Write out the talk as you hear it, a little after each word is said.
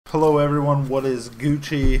Hello everyone, what is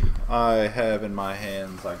Gucci? I have in my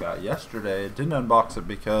hands, I got yesterday, didn't unbox it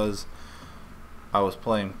because I was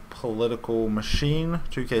playing Political Machine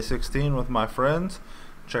 2K16 with my friends.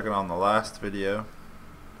 Check it on the last video.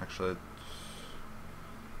 Actually, it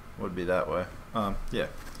would be that way. Yeah.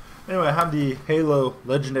 Anyway, I have the Halo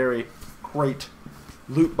Legendary Crate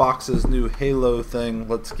loot boxes, new Halo thing.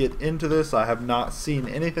 Let's get into this. I have not seen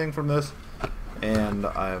anything from this, and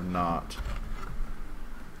I have not.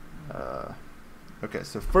 Okay,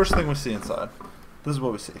 so first thing we see inside, this is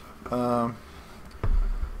what we see. So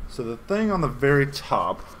the thing on the very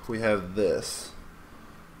top, we have this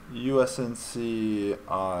USNC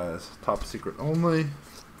Eyes, top secret only.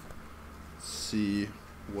 Let's see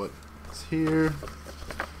what's here.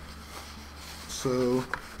 So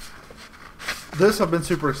this I've been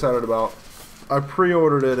super excited about. I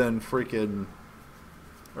pre-ordered it in freaking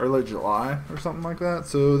early July or something like that.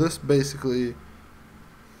 So this basically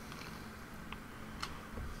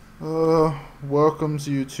welcomes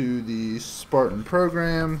you to the Spartan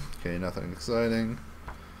program. Okay, nothing exciting.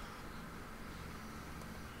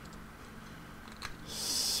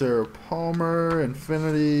 Sarah Palmer,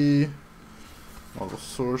 Infinity, model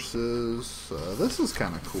sources. This is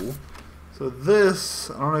kind of cool. So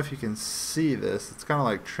this, I don't know if you can see this. It's kind of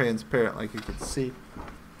like transparent, like you can see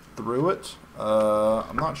through it.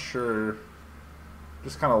 I'm not sure.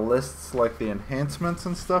 Just kind of lists like the enhancements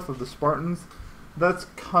and stuff of the Spartans. That's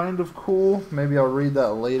kind of cool. Maybe I'll read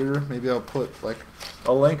that later. Maybe I'll put like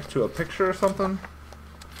a link to a picture or something.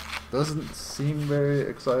 Doesn't seem very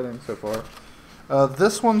exciting so far.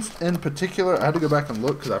 This one's in particular, I had to go back and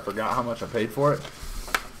look because I forgot how much I paid for it.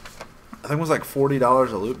 I think it was like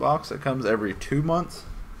 $40 a loot box. It comes every 2 months.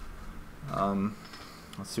 Let's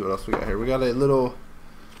see what else we got here. We got a little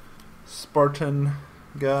Spartan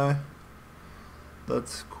guy.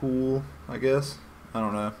 That's cool, I guess. I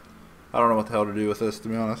don't know. I don't know what the hell to do with this, to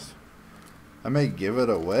be honest. I may give it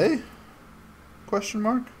away? Question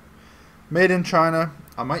mark. Made in China.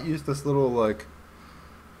 I might use this little, like,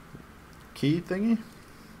 key thingy.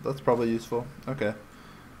 That's probably useful. Okay.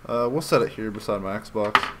 We'll set it here beside my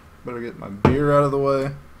Xbox. Better get my beer out of the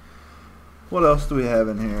way. What else do we have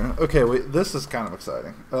in here? Okay, wait. This is kind of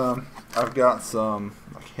exciting. I've got some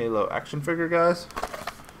like Halo action figure guys.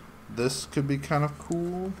 This could be kind of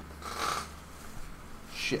cool.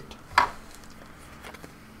 Shit.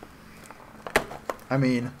 I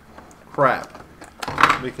mean, crap.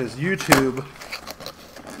 Because YouTube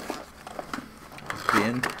is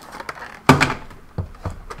being...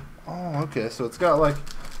 Oh, okay. So it's got like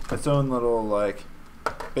its own little like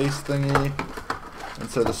base thingy. And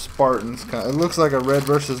so the Spartans kind of... It looks like a red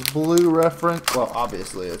versus blue reference. Well,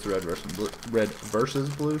 obviously it's red versus blue. Red versus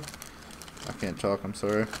blue. I can't talk. I'm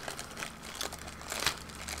sorry.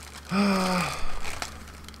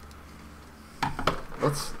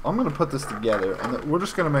 I'm going to put this together, and we're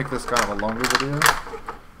just going to make this kind of a longer video.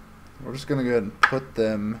 We're just going to go ahead and put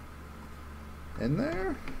them in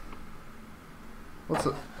there. What's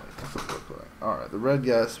it look like? Alright, the red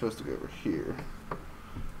guy is supposed to go over here.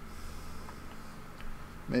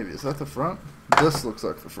 Maybe, is that the front? This looks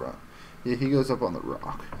like the front. Yeah, he goes up on the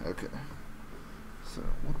rock. Okay. So,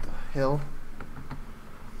 what the hell?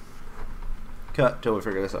 Cut till we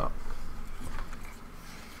figure this out.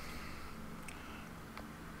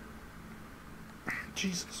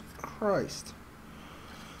 Jesus Christ.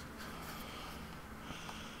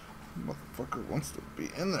 Motherfucker wants to be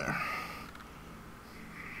in there.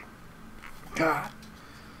 God.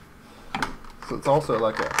 So it's also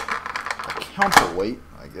like a counterweight,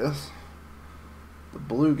 I guess. The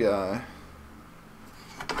blue guy.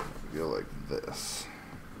 Go like this.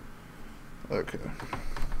 Okay.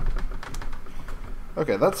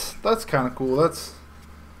 Okay, that's kind of cool. That's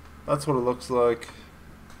what it looks like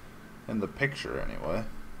in the picture, anyway.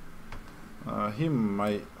 He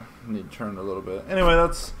might need turned a little bit. Anyway,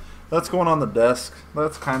 that's going on the desk.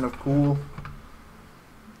 That's kind of cool.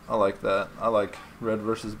 I like that. I like red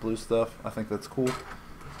versus blue stuff. I think that's cool.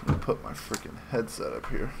 I'm gonna put my freaking headset up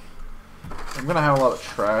here. I'm gonna have a lot of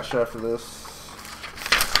trash after this.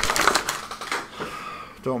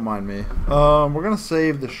 Don't mind me. We're gonna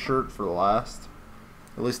save the shirt for last.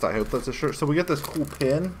 At least I hope that's a shirt. So we get this cool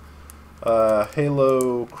pin.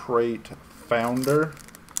 Halo Crate Founder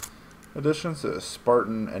Edition. So a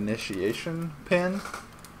Spartan Initiation pin.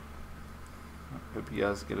 Hope you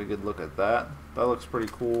guys get a good look at that. That looks pretty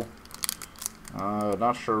cool.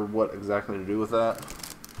 Not sure what exactly to do with that.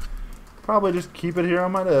 Probably just keep it here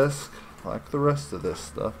on my desk like the rest of this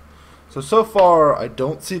stuff. So far I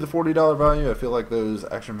don't see the $40 value. I feel like those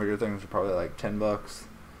action figure things are probably like $10.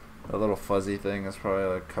 The little fuzzy thing is probably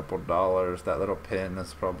like a couple dollars. That little pin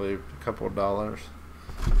is probably a couple dollars.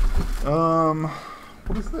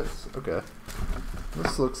 What is this? Okay.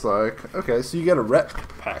 This looks like... Okay, so you get a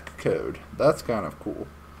rec pack code. That's kind of cool.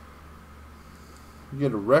 You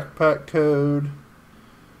get a rec pack code.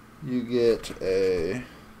 You get a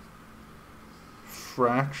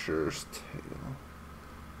fractures tale.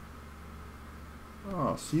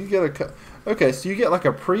 Oh, so you get a... Okay, so you get like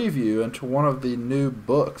a preview into one of the new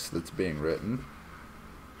books that's being written.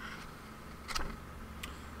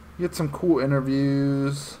 You get some cool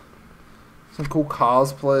interviews, some cool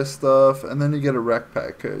cosplay stuff, and then you get a rec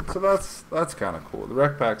pack code. So that's kind of cool. The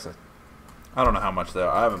rec packs, I don't know how much they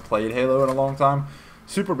are. I haven't played Halo in a long time.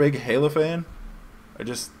 Super big Halo fan.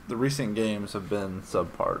 The recent games have been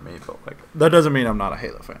subpar to me, but like that doesn't mean I'm not a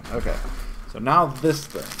Halo fan. Okay, so now this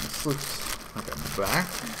thing. This looks like a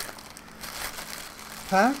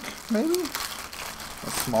backpack, maybe? A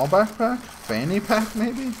small backpack? Fanny pack,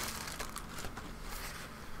 maybe?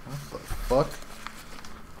 What the fuck?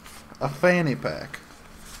 A fanny pack.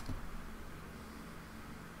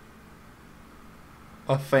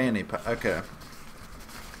 A fanny pack. Okay.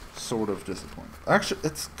 Sort of disappointed. Actually,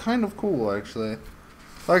 it's kind of cool, actually.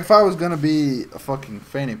 Like, if I was gonna be a fucking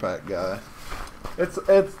fanny pack guy, it's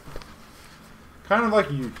kind of like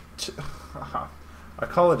I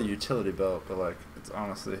call it a utility belt, but like, it's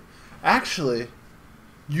honestly, actually,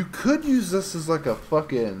 you could use this as like a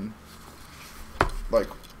fucking, like,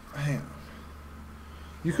 hang on.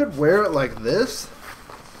 You could wear it like this.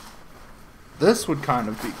 This would kind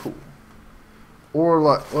of be cool. Or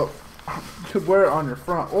like, well, you could wear it on your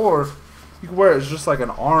front, or you could wear it as just like an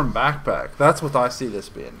arm backpack. That's what I see this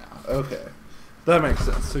being now. Okay, that makes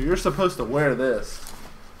sense. So you're supposed to wear this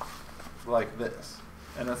like this,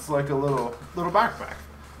 and it's like a little backpack.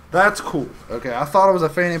 That's cool. Okay, I thought it was a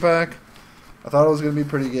fanny pack. I thought it was gonna be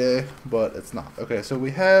pretty gay, but it's not. Okay, so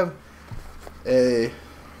we have a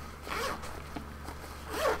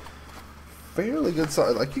fairly good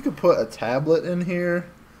size. Like, you could put a tablet in here,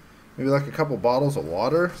 maybe like a couple bottles of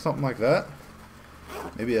water, something like that.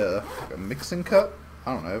 Maybe a mixing cup.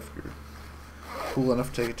 I don't know if you're cool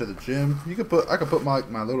enough to take it to the gym. You could put. I could put my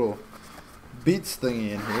little Beats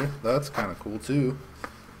thingy in here. That's kind of cool too.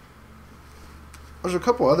 There's a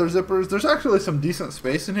couple other zippers. There's actually some decent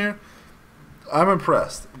space in here. I'm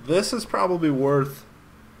impressed. This is probably worth.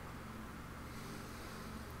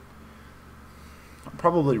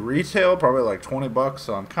 Probably retail, probably like $20,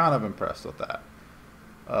 so I'm kind of impressed with that.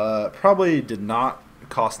 Probably did not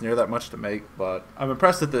cost near that much to make, but I'm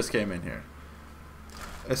impressed that this came in here.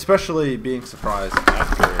 Especially being surprised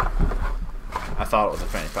after I thought it was a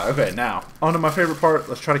fanny pack. Okay, now, on to my favorite part.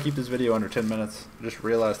 Let's try to keep this video under 10 minutes. Just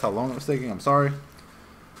realized how long it was taking. I'm sorry.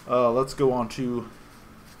 Let's go on to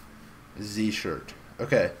Z-shirt.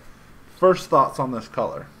 Okay, first thoughts on this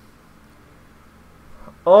color.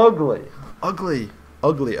 Ugly. Ugly.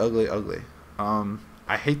 Ugly, ugly, ugly.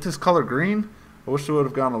 I hate this color green. I wish it would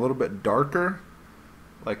have gone a little bit darker.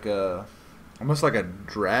 Like almost like a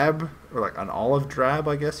drab, or like an olive drab,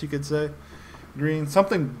 I guess you could say. Green.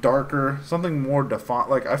 Something darker. Something more defined.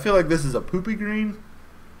 Like, I feel like this is a poopy green.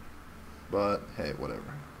 But, hey,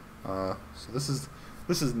 whatever. So this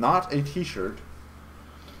is not a t-shirt.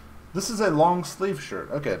 This is a long sleeve shirt.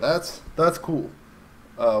 Okay, that's cool.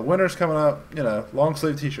 Winter's coming up, you know, long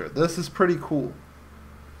sleeve t-shirt. This is pretty cool.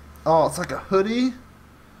 Oh, it's like a hoodie.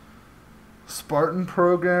 Spartan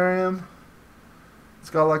program.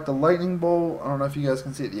 It's got like the lightning bolt. I don't know if you guys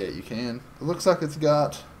can see it. Yeah, you can. It looks like it's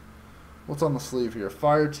got, what's on the sleeve here?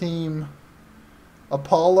 Fire Team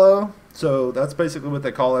Apollo. So that's basically what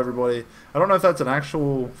they call everybody. I don't know if that's an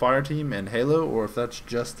actual fire team in Halo, or if that's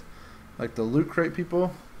just like the loot crate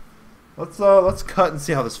people. Let's cut and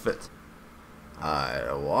see how this fits.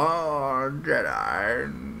 I want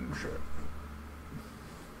Jedi.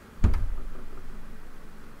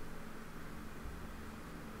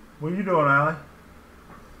 What are you doing, Allie?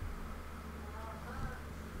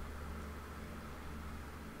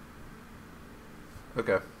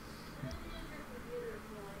 Okay.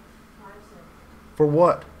 For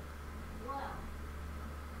what?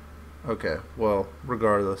 Okay, well,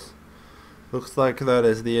 regardless. Looks like that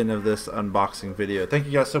is the end of this unboxing video. Thank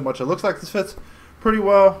you guys so much. It looks like this fits pretty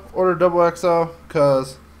well. Order double XL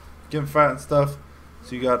because getting fat and stuff.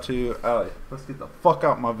 So you got to, Allie, let's get the fuck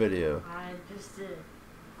out my video. I just did.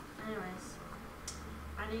 Anyways,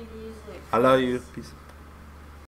 I need to use it. I love you. Peace.